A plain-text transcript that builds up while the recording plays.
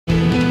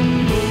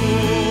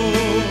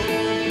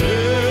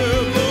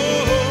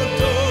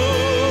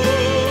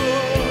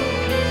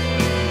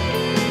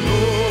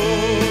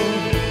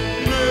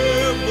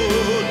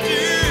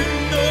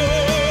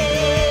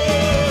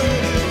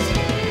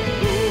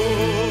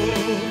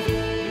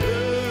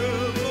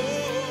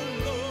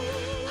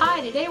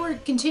we're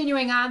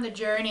continuing on the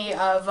journey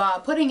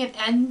of putting an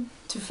end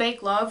to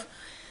fake love.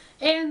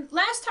 And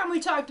last time we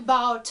talked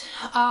about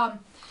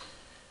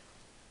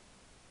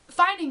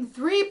finding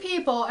 3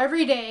 people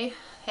every day,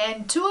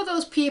 and 2 of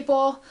those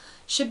people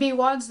should be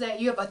ones that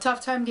you have a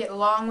tough time getting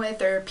along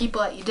with, or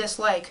people that you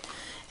dislike.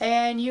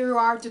 And you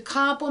are to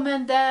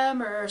compliment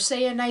them or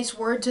say a nice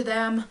word to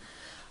them.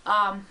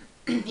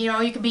 You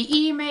know, you can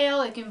be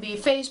email, it can be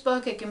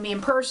Facebook, it can be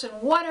in person,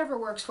 whatever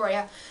works for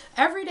you,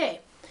 every day.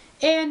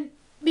 And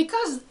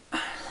because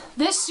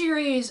this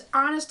series,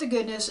 honest to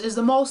goodness, is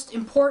the most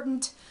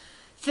important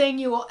thing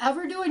you will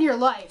ever do in your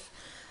life,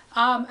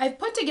 I've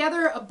put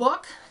together a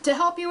book to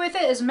help you with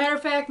it. As a matter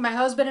of fact, my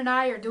husband and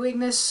I are doing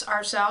this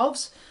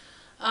ourselves.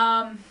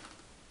 And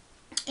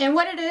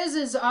what it is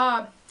it's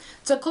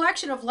a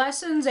collection of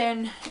lessons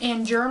and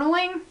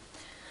journaling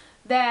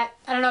that,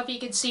 I don't know if you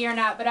can see or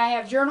not, but I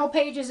have journal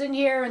pages in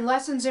here and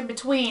lessons in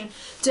between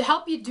to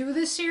help you do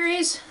this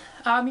series.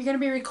 You're going to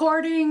be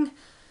recording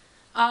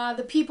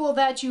the people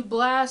that you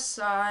bless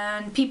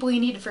and people you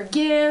need to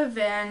forgive,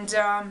 and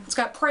it's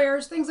got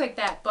prayers, things like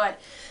that.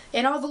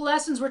 And all the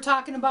lessons we're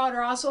talking about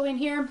are also in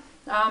here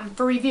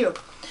for review.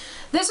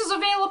 This is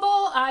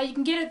available. You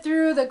can get it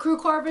through the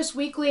Cruxcorvus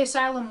Weekly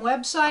Asylum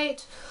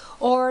website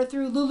or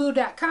through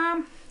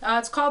lulu.com.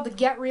 It's called the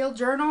Get Real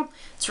Journal.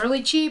 It's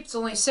really cheap. It's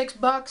only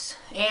 $6,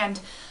 and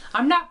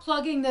I'm not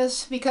plugging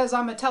this because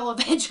I'm a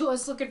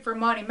televangelist looking for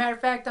money. Matter of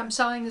fact, I'm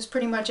selling this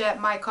pretty much at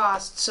my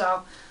cost.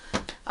 So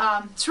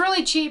it's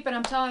really cheap, and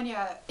I'm telling you,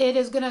 it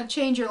is going to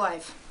change your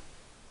life.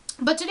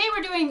 But today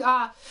we're doing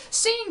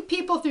seeing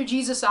people through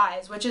Jesus'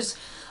 eyes, which is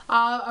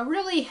a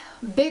really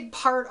big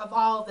part of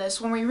all of this,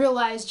 when we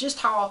realize just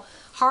how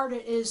hard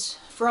it is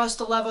for us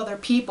to love other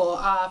people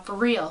for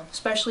real,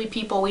 especially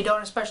people we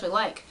don't especially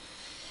like.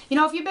 You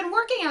know, if you've been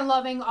working on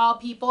loving all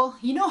people,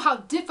 you know how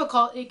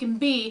difficult it can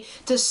be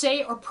to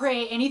say or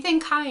pray anything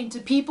kind to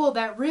people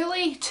that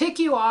really tick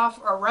you off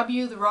or rub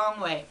you the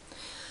wrong way.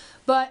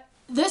 But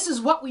this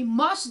is what we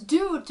must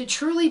do to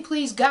truly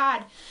please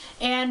God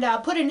and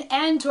put an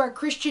end to our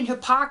Christian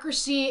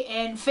hypocrisy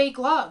and fake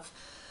love.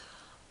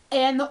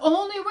 And the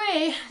only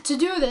way to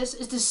do this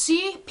is to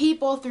see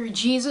people through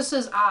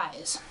Jesus'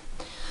 eyes.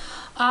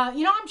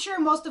 You know, I'm sure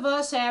most of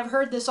us have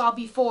heard this all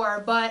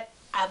before, but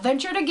I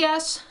venture to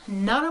guess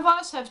none of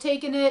us have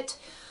taken it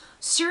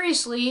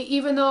seriously,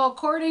 even though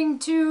according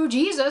to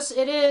Jesus,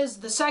 it is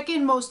the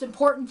second most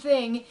important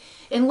thing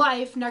in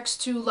life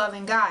next to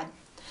loving God.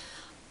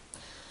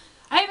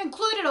 I have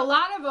included a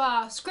lot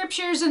of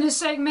scriptures in this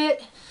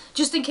segment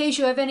just in case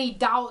you have any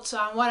doubts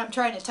on what I'm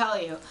trying to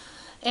tell you.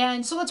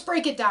 And so let's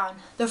break it down.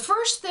 The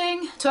first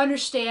thing to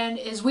understand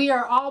is we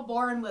are all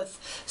born with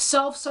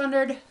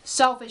self-centered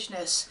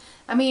selfishness.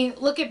 I mean,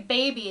 look at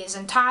babies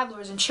and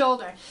toddlers and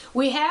children.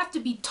 We have to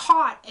be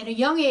taught at a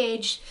young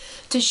age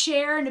to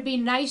share and to be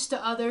nice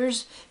to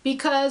others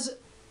because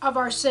of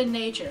our sin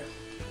nature.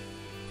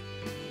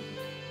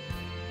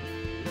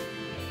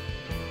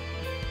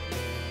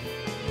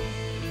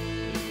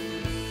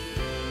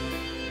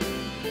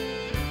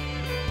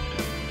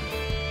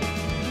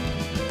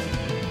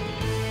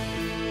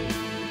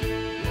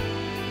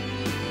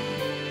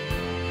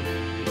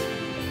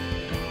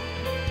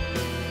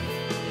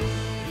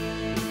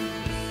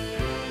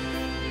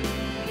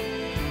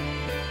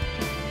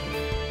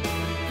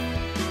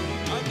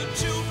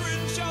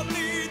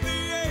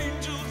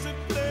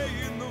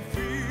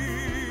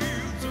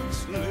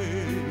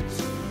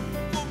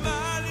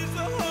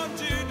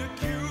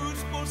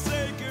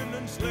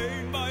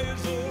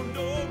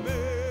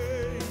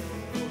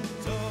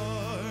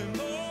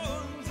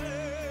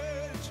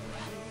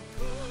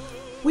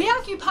 We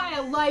occupy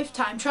a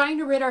lifetime trying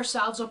to rid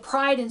ourselves of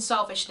pride and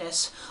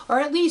selfishness,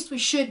 or at least we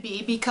should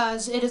be,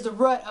 because it is the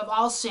root of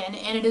all sin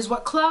and it is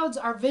what clouds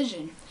our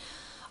vision.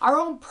 Our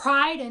own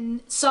pride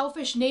and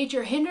selfish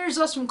nature hinders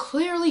us from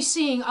clearly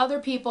seeing other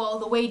people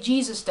the way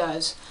Jesus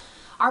does.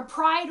 Our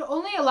pride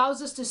only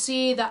allows us to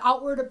see the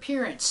outward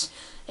appearance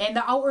and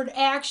the outward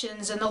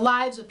actions in the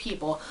lives of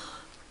people.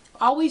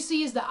 All we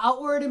see is the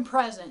outward and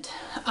present.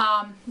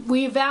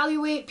 We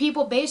evaluate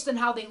people based on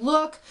how they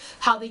look,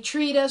 how they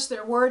treat us,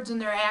 their words, and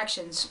their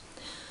actions.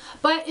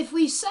 But if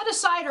we set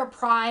aside our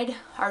pride,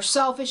 our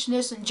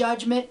selfishness, and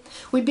judgment,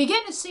 we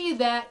begin to see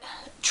that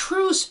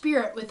true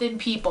spirit within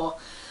people.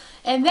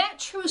 And that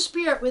true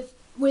spirit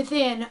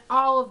within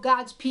all of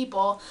God's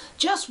people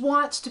just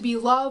wants to be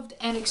loved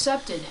and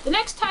accepted. The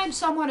next time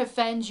someone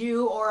offends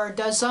you or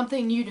does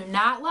something you do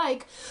not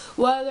like,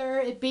 whether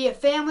it be a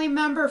family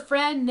member,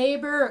 friend,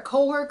 neighbor, a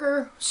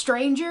coworker,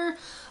 stranger,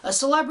 a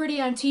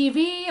celebrity on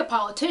TV, a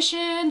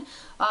politician,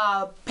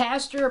 a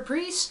pastor, a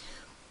priest,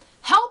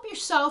 help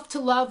yourself to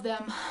love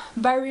them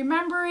by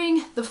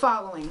remembering the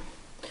following.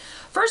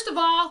 First of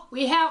all,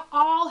 we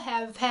all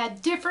have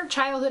had different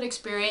childhood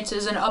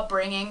experiences and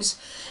upbringings,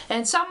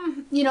 and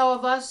some,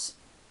 of us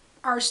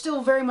are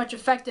still very much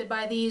affected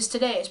by these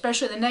today,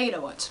 especially the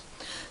negative ones.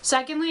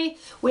 Secondly,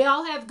 we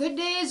all have good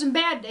days and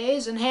bad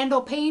days and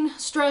handle pain,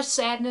 stress,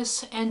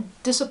 sadness, and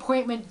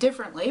disappointment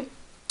differently.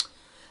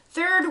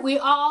 Third, we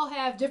all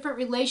have different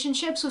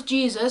relationships with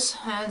Jesus,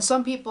 and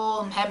some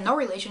people have no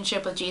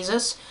relationship with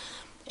Jesus,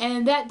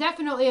 and that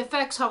definitely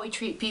affects how we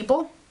treat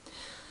people.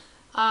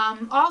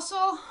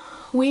 Also,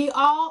 we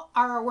all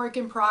are a work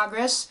in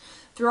progress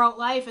throughout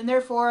life, and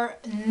therefore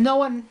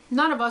none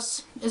of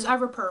us is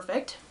ever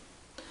perfect.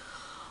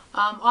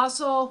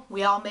 Also,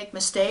 we all make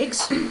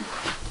mistakes.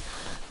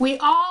 We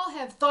all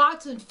have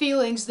thoughts and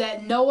feelings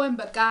that no one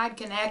but God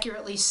can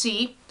accurately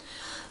see.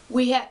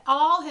 We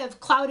all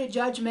have clouded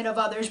judgment of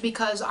others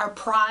because our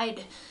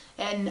pride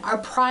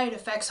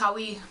affects how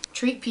we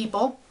treat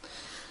people.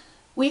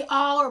 We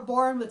all are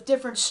born with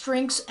different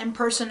strengths and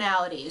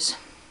personalities.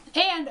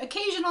 And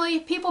occasionally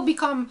people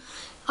become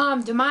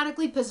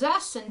demonically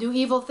possessed and do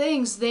evil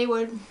things they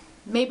would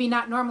maybe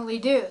not normally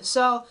do.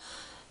 So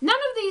none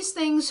of these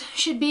things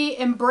should be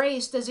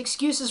embraced as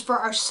excuses for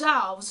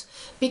ourselves,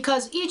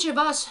 because each of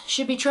us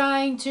should be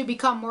trying to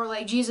become more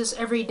like Jesus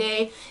every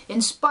day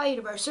in spite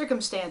of our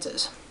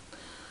circumstances.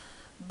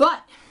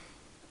 But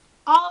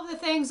all of the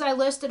things I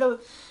listed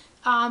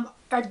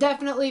are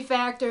definitely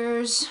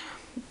factors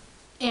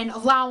and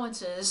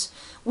allowances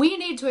we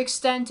need to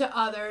extend to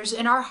others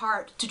in our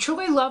heart to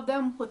truly love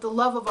them with the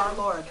love of our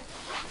Lord.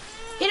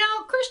 You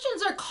know,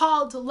 Christians are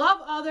called to love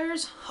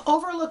others,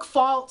 overlook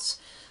faults,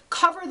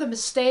 cover the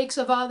mistakes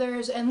of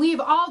others, and leave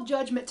all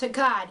judgment to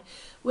God,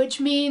 which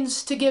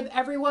means to give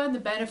everyone the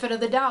benefit of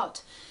the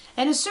doubt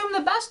and assume the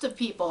best of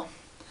people.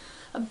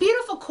 A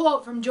beautiful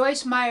quote from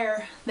Joyce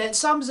Meyer that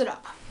sums it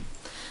up.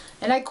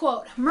 And I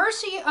quote,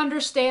 "Mercy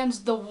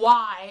understands the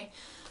why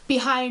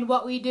behind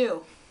what we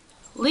do.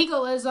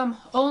 Legalism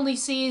only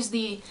sees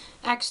the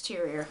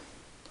exterior."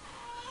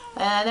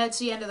 And that's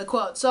the end of the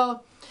quote.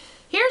 So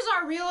here's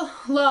our real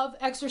love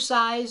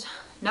exercise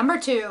number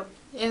 2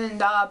 in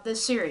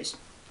this series.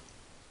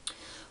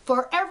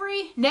 For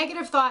every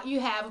negative thought you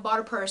have about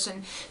a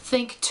person,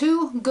 think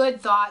 2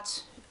 good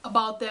thoughts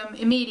about them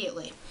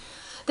immediately.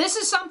 This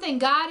is something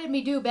God had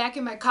me do back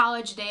in my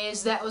college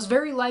days that was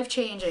very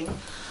life-changing.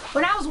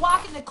 When I was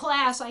walking to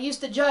class, I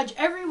used to judge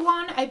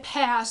everyone I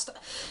passed,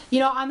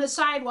 on the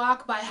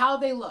sidewalk by how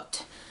they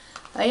looked.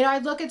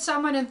 I'd look at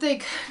someone and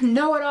think,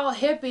 know-it-all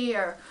hippie,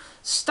 or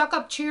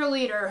stuck-up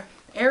cheerleader,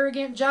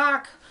 arrogant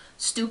jock,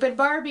 stupid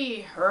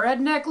Barbie, or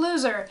redneck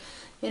loser.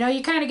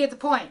 You kind of get the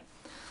point.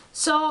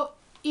 So,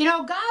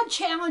 God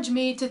challenged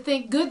me to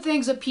think good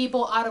things of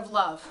people out of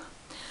love.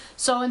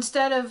 So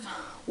instead of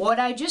what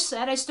I just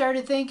said, I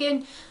started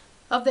thinking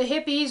of the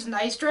hippies'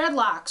 nice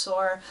dreadlocks,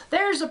 or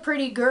there's a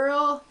pretty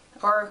girl,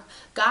 or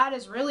God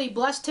has really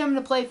blessed him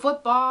to play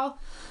football,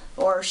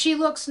 or she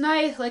looks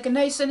nice, like a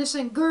nice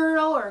innocent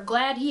girl, or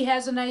glad he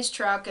has a nice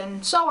truck,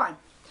 and so on.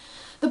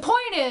 The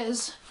point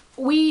is,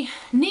 we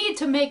need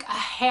to make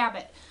a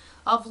habit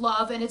of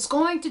love, and it's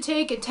going to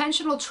take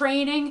intentional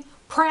training,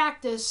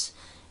 practice,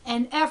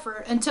 and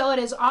effort until it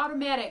is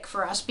automatic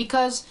for us,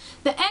 because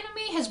the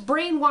enemy has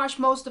brainwashed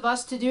most of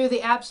us to do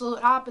the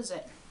absolute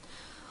opposite.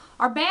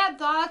 Our bad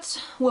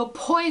thoughts will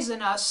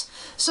poison us,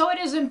 so it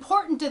is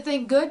important to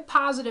think good,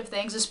 positive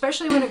things,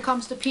 especially when it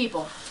comes to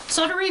people.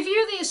 So to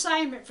review the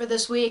assignment for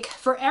this week,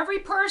 for every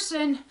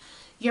person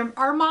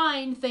our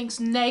mind thinks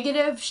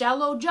negative,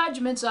 shallow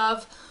judgments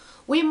of,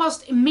 we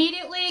must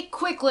immediately,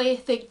 quickly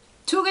think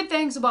 2 good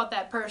things about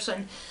that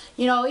person.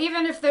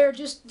 Even if they're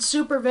just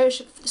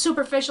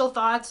superficial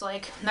thoughts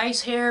like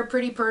nice hair,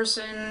 pretty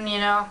person,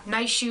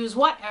 nice shoes,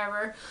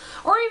 whatever.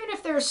 Or even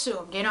if they're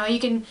assumed,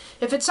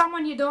 if it's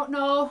someone you don't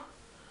know,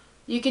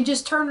 you can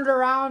just turn it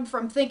around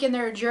from thinking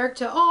they're a jerk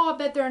to, oh, I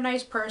bet they're a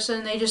nice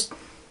person. They just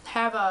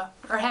are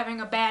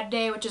having a bad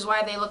day, which is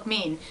why they look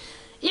mean.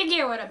 You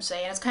get what I'm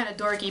saying. It's kind of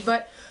dorky.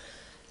 But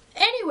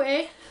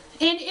anyway,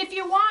 and if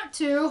you want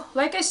to,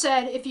 like I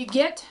said, if you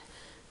get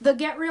the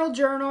Get Real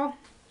Journal,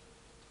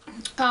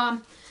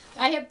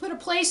 I have put a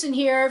place in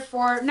here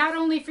for not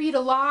only for you to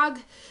log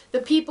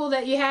the people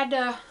that you had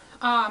to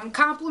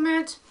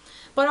compliment,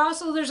 but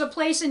also there's a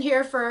place in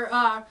here for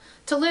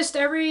to list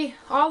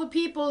all the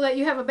people that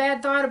you have a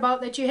bad thought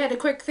about that you had to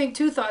quick think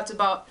 2 thoughts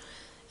about.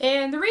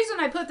 And the reason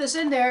I put this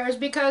in there is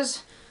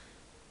because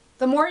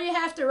the more you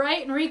have to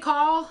write and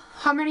recall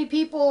how many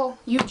people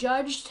you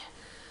judged,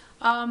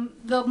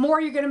 the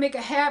more you're going to make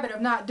a habit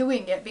of not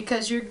doing it,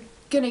 because you're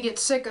going to get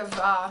sick of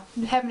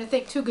having to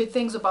think 2 good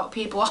things about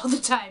people all the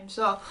time.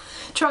 So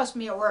trust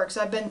me, it works.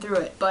 I've been through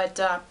it. But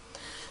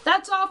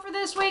that's all for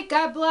this week.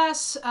 God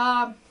bless.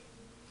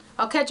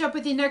 I'll catch up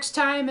with you next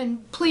time,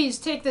 and please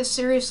take this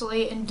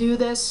seriously and do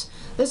this.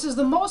 This is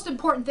the most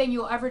important thing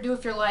you'll ever do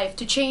with your life,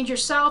 to change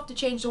yourself, to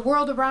change the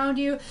world around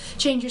you,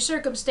 change your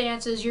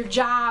circumstances, your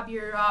job,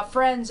 your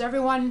friends,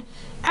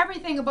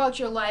 everything about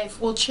your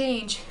life will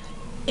change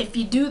if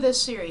you do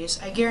this series.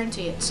 I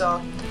guarantee it.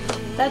 So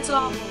that's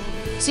all.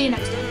 See you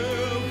next time.